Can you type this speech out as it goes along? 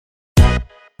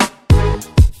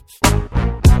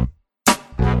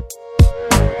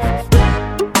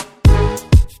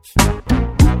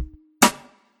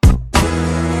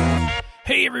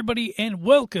Hey everybody, and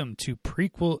welcome to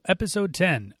Prequel Episode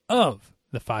 10 of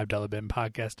the $5 Bin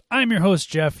Podcast. I'm your host,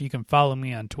 Jeff. You can follow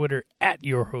me on Twitter at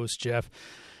YourHostJeff.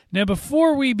 Now,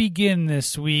 before we begin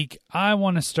this week, I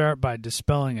want to start by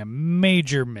dispelling a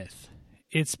major myth.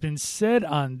 It's been said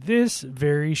on this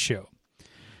very show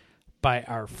by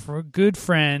our good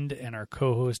friend and our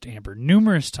co-host Amber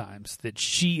numerous times that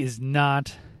she is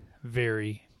not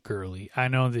very girly. I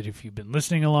know that if you've been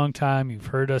listening a long time, you've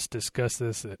heard us discuss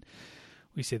this, that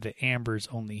we say that Amber's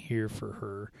only here for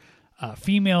her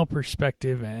female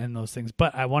perspective and those things.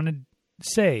 But I want to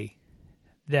say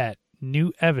that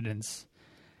new evidence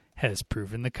has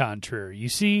proven the contrary. You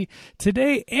see,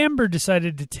 today Amber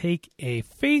decided to take a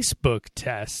Facebook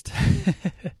test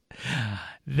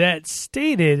that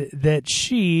stated that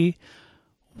she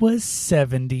was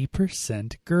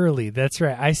 70% girly. That's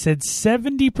right. I said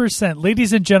 70%.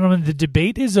 Ladies and gentlemen, the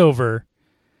debate is over.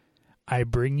 I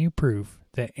bring you proof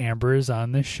that Amber is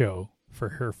on the show for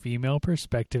her female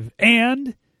perspective,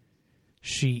 and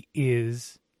she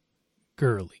is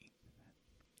girly.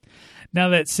 Now,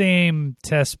 that same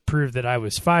test proved that I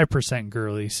was 5%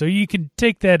 girly, so you can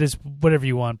take that as whatever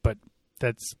you want, but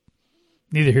that's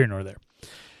neither here nor there.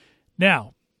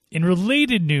 Now, in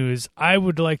related news, I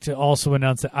would like to also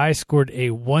announce that I scored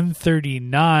a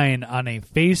 139 on a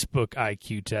Facebook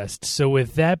IQ test. So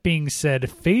with that being said,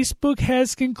 Facebook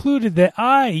has concluded that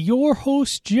I, your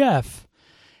host, Jeff,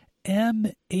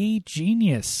 am a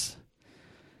genius.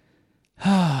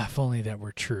 If only that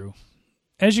were true.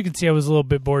 As you can see, I was a little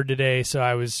bit bored today, so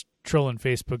I was trolling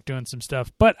Facebook, doing some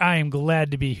stuff, but I am glad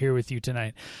to be here with you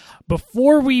tonight.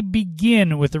 Before we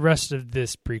begin with the rest of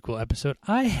this prequel episode,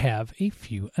 I have a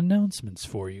few announcements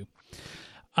for you.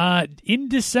 In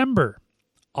December,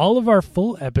 all of our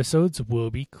full episodes will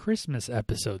be Christmas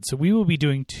episodes, so we will be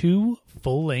doing 2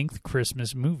 full-length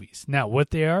Christmas movies. Now,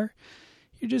 what they are,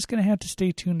 you're just going to have to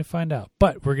stay tuned to find out.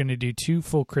 But we're going to do 2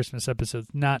 full Christmas episodes,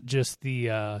 not just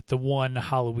the one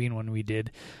Halloween one we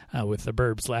did with the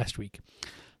Burbs last week.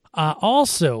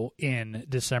 Also in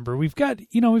December, we've got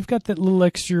that little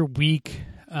extra week,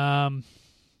 trying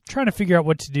to figure out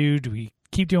what to do. Do we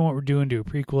keep doing what we're doing, do a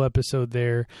prequel episode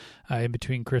there, in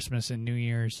between Christmas and New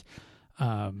Year's,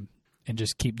 and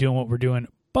just keep doing what we're doing?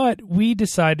 But we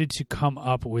decided to come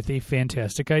up with a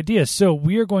fantastic idea. So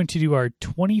we are going to do our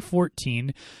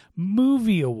 2014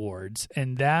 Movie Awards,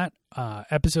 and that,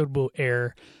 episode will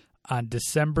air on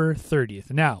December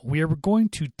 30th. Now, we are going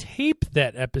to tape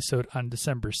that episode on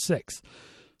December 6th.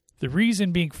 The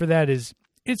reason being for that is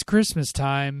it's Christmas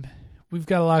time. We've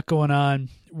got a lot going on.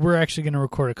 We're actually going to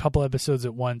record a couple episodes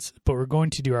at once, but we're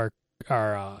going to do our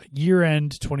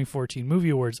year-end 2014 Movie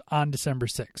Awards on December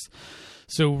 6th.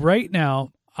 So right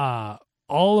now,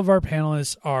 all of our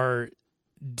panelists are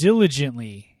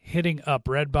diligently hitting up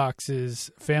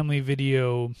Redbox's, Family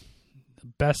Video,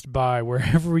 Best Buy,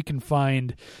 wherever we can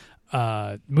find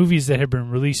movies that have been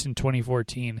released in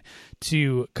 2014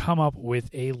 to come up with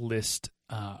a list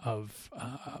of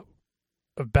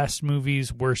best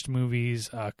movies, worst movies.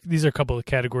 These are a couple of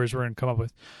categories we're going to come up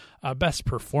with. Best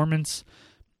performance,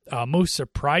 most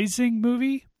surprising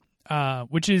movie,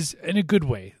 which is in a good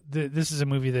way. This is a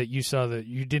movie that you saw that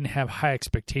you didn't have high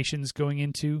expectations going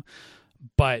into,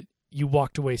 but you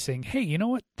walked away saying, hey, you know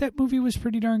what? That movie was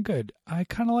pretty darn good. I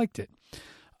kind of liked it.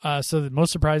 So the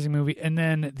most surprising movie, and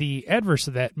then the adverse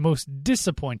of that, most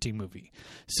disappointing movie.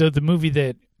 So the movie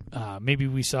that maybe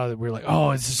we saw that we're like,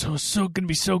 oh, this is so going to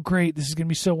be so great. This is going to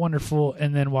be so wonderful.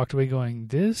 And then walked away going,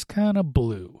 this kind of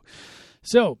blew.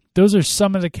 So those are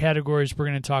some of the categories we're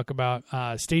going to talk about.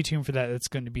 Stay tuned for that. That's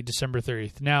going to be December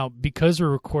 30th. Now, because we're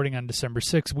recording on December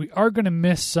 6th, we are going to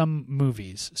miss some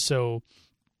movies. So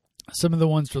some of the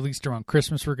ones released around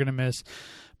Christmas we're going to miss.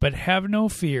 But have no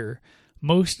fear.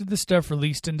 Most of the stuff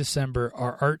released in December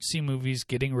are artsy movies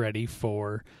getting ready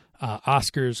for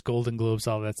Oscars, Golden Globes,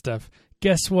 all that stuff.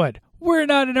 Guess what? We're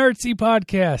not an artsy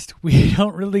podcast. We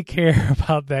don't really care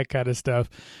about that kind of stuff.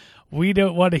 We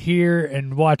don't want to hear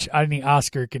and watch any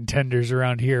Oscar contenders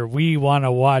around here. We want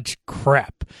to watch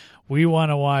crap. We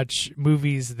want to watch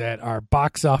movies that are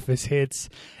box office hits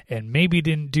and maybe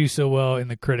didn't do so well in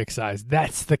the critics' eyes.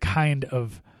 That's the kind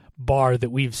of bar that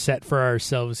we've set for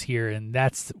ourselves here, and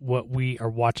that's what we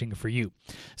are watching for you.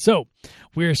 So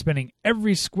we are spending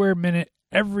every square minute,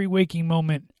 every waking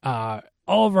moment, all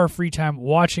of our free time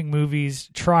watching movies,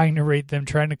 trying to rate them,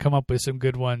 trying to come up with some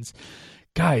good ones.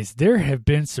 Guys, there have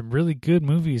been some really good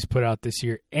movies put out this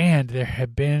year, and there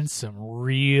have been some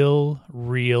real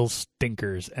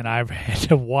stinkers. And I've had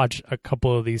to watch a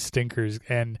couple of these stinkers,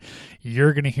 and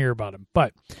you're going to hear about them.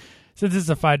 But since this is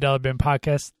a $5 bin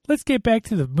podcast, let's get back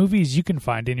to the movies you can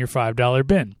find in your $5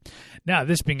 bin. Now,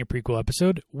 this being a prequel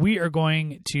episode, we are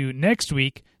going to next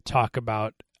week talk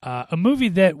about a movie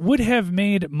that would have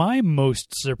made my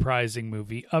most surprising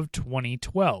movie of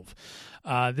 2012.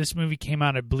 This movie came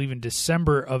out, I believe, in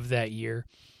December of that year,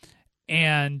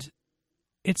 and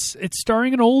it's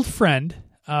starring an old friend.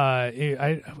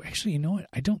 Actually, you know what?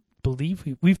 I don't believe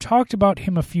we've talked about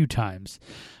him a few times,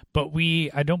 but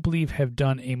I don't believe have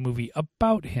done a movie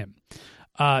about him.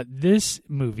 This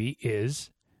movie is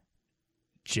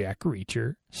Jack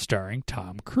Reacher, starring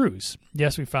Tom Cruise.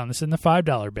 Yes, we found this in the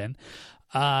 $5 bin.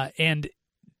 And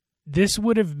this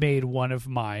would have made one of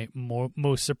my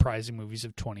most surprising movies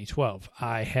of 2012.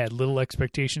 I had little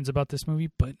expectations about this movie,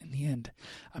 but in the end,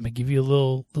 I'm going to give you a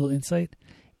little insight.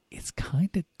 It's kind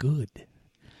of good.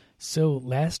 So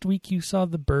last week you saw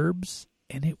The Burbs,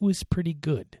 and it was pretty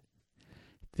good.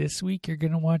 This week you're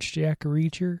going to watch Jack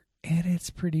Reacher, and it's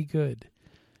pretty good.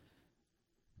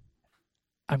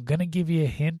 I'm going to give you a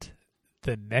hint.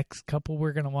 The next couple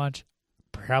we're going to watch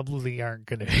probably aren't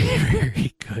going to be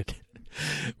very good.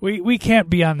 We can't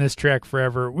be on this track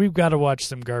forever. We've got to watch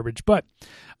some garbage. But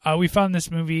we found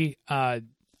this movie.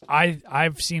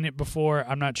 I've seen it before.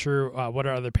 I'm not sure what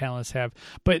our other panelists have.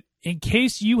 But in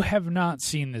case you have not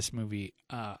seen this movie,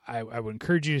 I would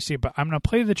encourage you to see it. But I'm going to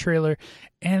play the trailer.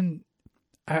 And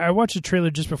I watched the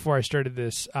trailer just before I started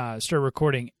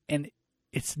recording. And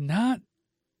it's not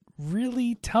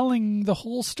really telling the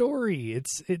whole story.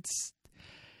 It's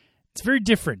very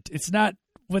different. It's not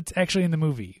what's actually in the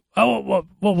movie. Oh, well,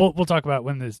 we'll talk about it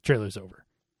when this trailer's over.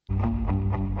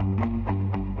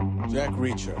 Jack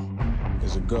Reacher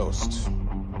is a ghost,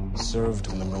 served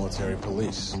in the military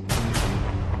police.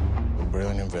 A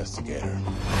brilliant investigator.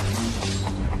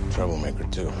 Troublemaker,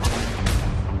 too.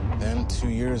 Then, 2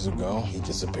 years ago, he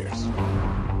disappears.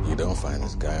 You don't find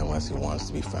this guy unless he wants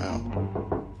to be found.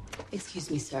 Excuse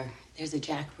me, sir. There's a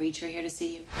Jack Reacher here to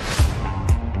see you.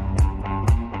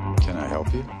 Can I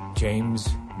help you? James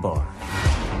Barr.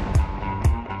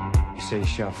 You say he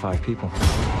shot 5 people.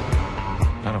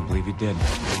 I don't believe he did.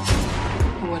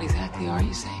 What exactly are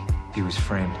you saying? He was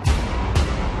framed. So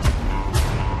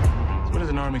what does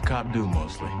an army cop do,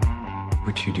 mostly?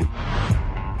 What you do.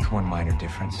 With one minor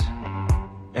difference.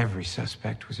 Every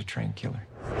suspect was a trained killer.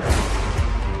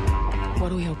 What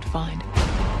do we hope to find?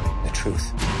 The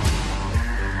truth.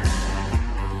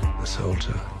 The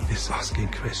soldier is asking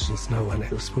questions no one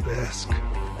else would ask.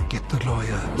 Get the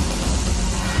lawyer.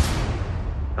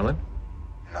 Helen?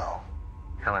 No.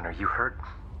 Helen, are you hurt?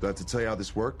 Do I have to tell you how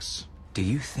this works? Do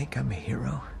you think I'm a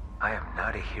hero? I am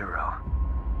not a hero.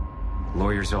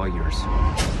 Lawyer's all yours.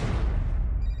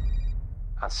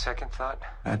 On second thought,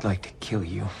 I'd like to kill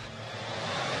you.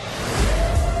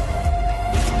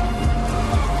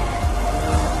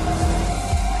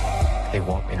 They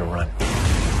want me to run.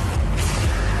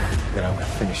 But I'm gonna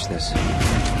finish this.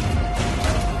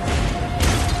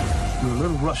 You're a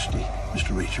little rusty,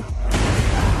 Mr. Reacher.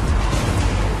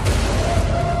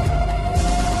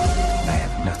 I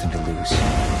have nothing to lose.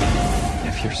 And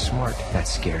if you're smart, that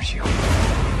scares you.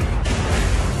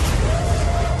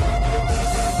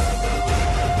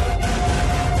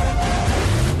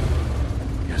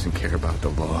 He doesn't care about the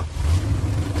law.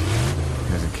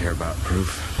 He doesn't care about proof.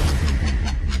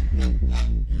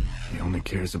 He only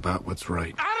cares about what's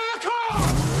right. Out of the car!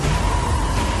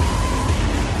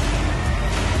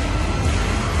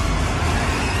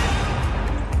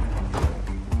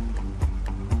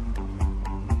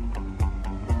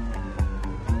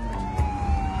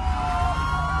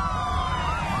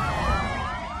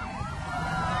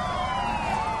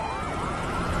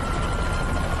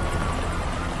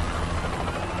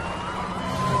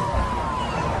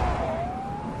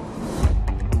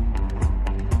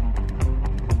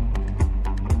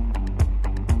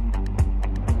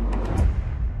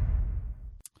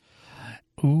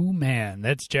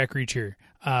 That's Jack Reacher.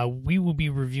 We will be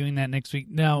reviewing that next week.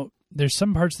 Now, there's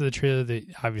some parts of the trailer that,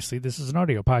 obviously, this is an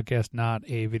audio podcast, not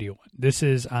a video one. This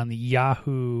is on the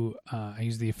Yahoo. I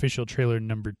use the official trailer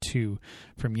number 2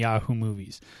 from Yahoo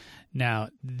Movies. Now,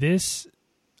 this,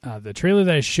 the trailer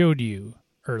that I showed you,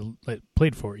 or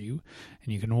played for you,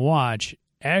 and you can watch,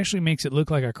 actually makes it look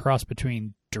like a cross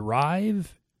between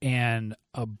Drive and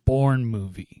a Bourne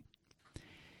movie.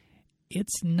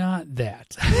 It's not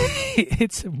that.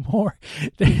 It's more,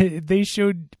 they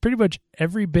showed pretty much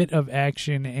every bit of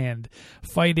action and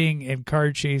fighting and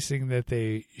car chasing that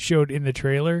they showed in the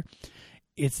trailer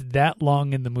it's that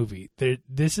long in the movie.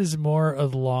 This is more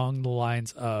along the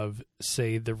lines of,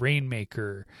 say, The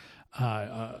Rainmaker,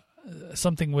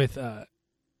 something with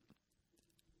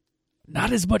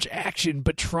not as much action,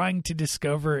 but trying to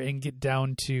discover and get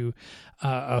down to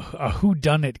a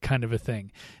whodunit kind of a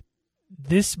thing.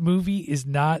 This movie is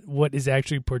not what is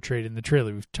actually portrayed in the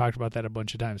trailer. We've talked about that a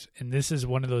bunch of times, and this is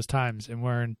one of those times.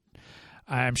 And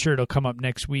I'm sure it'll come up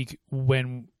next week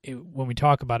when we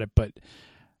talk about it. But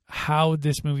how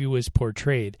this movie was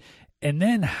portrayed, and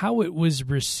then how it was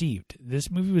received. This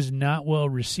movie was not well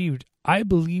received, I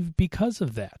believe, because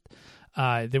of that.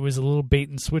 There was a little bait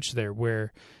and switch there,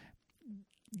 where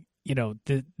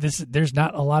there's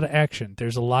not a lot of action.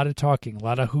 There's a lot of talking, a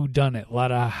lot of whodunit, a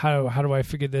lot of how do I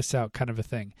figure this out kind of a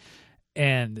thing.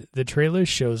 And the trailer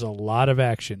shows a lot of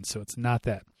action, so it's not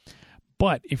that.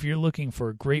 But if you're looking for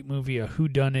a great movie, a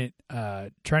whodunit,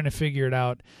 trying to figure it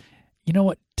out, you know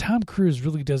what? Tom Cruise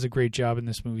really does a great job in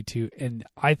this movie too, and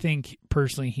I think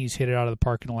personally he's hit it out of the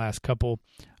park in the last couple.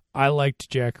 I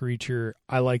liked Jack Reacher.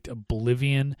 I liked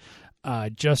Oblivion.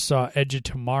 Just saw Edge of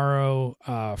Tomorrow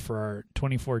for our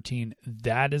 2014.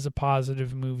 That is a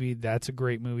positive movie. That's a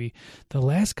great movie. The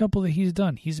last couple that he's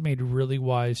done, he's made really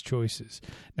wise choices.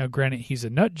 Now, granted, he's a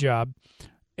nut job,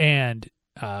 and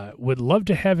would love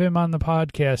to have him on the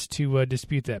podcast to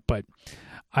dispute that, but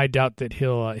I doubt that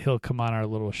he'll come on our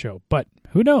little show. But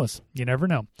who knows? You never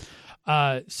know.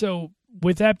 So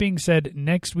with that being said,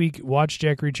 next week, watch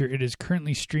Jack Reacher. It is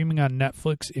currently streaming on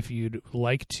Netflix if you'd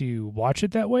like to watch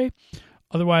it that way.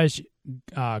 Otherwise,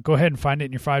 go ahead and find it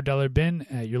in your $5 bin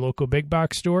at your local big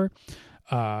box store.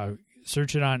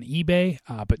 Search it on eBay.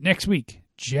 But next week,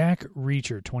 Jack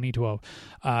Reacher 2012.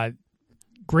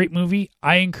 Great movie.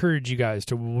 I encourage you guys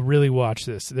to really watch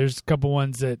this. There's a couple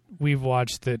ones that we've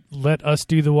watched that let us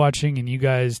do the watching and you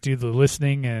guys do the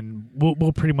listening, and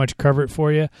we'll pretty much cover it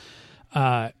for you.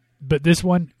 But this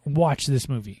one, watch this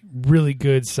movie. Really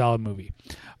good, solid movie.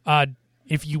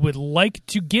 If you would like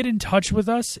to get in touch with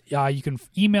us, you can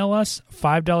email us,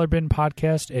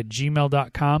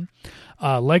 $5binpodcast@gmail.com.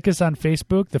 Like us on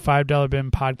Facebook, the $5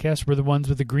 Bin Podcast. We're the ones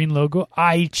with the green logo.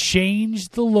 I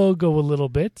changed the logo a little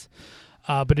bit,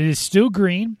 but it is still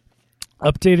green.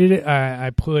 Updated it.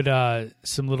 I put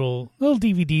some little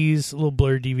DVDs, little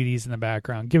blur DVDs in the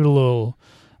background. Give it a little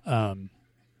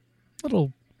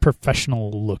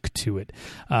professional look to it,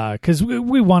 because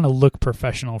we want to look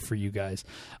professional for you guys.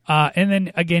 And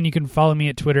then again, you can follow me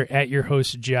at Twitter at your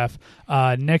host Jeff.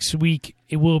 Next week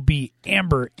it will be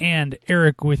Amber and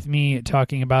Eric with me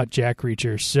talking about Jack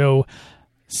Reacher. So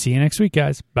see you next week,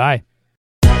 guys. Bye.